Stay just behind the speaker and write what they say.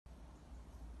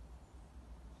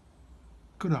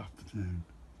Good afternoon,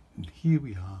 and here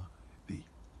we are. The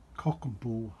cock and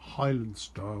bull Highland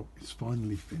style is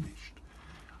finally finished.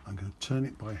 I'm going to turn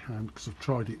it by hand because I've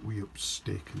tried it with up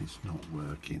stick and it's not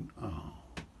working. Oh,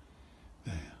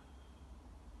 there.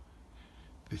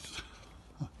 This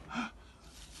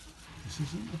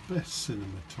isn't the best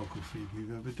cinematography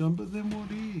we've ever done, but then what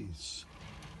is?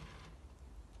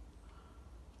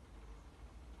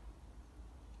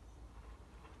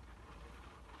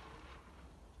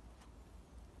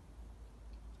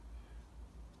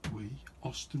 We,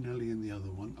 Ostinelli and the other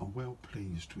one, are well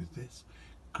pleased with this.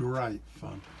 Great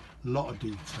fun, a lot of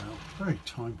detail, very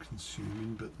time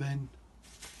consuming, but then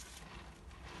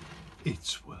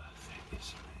it's worth it,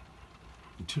 isn't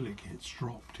it? Until it gets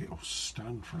dropped, it'll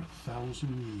stand for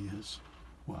 1,000 years.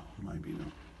 Well, maybe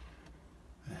not.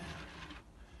 There,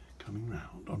 coming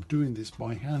round. I'm doing this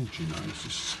by hand, you know, this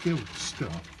is skilled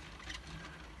stuff.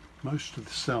 Most of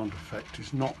the sound effect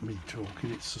is not me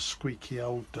talking, it's the squeaky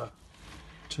old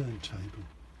turntable.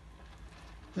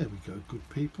 There we go, good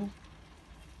people.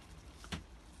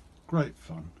 Great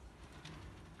fun.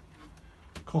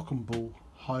 Cock and bull,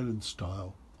 Highland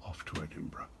style, off to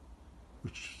Edinburgh.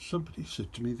 Which somebody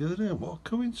said to me the other day, what a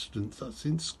coincidence, that's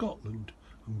in Scotland.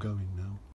 I'm going now.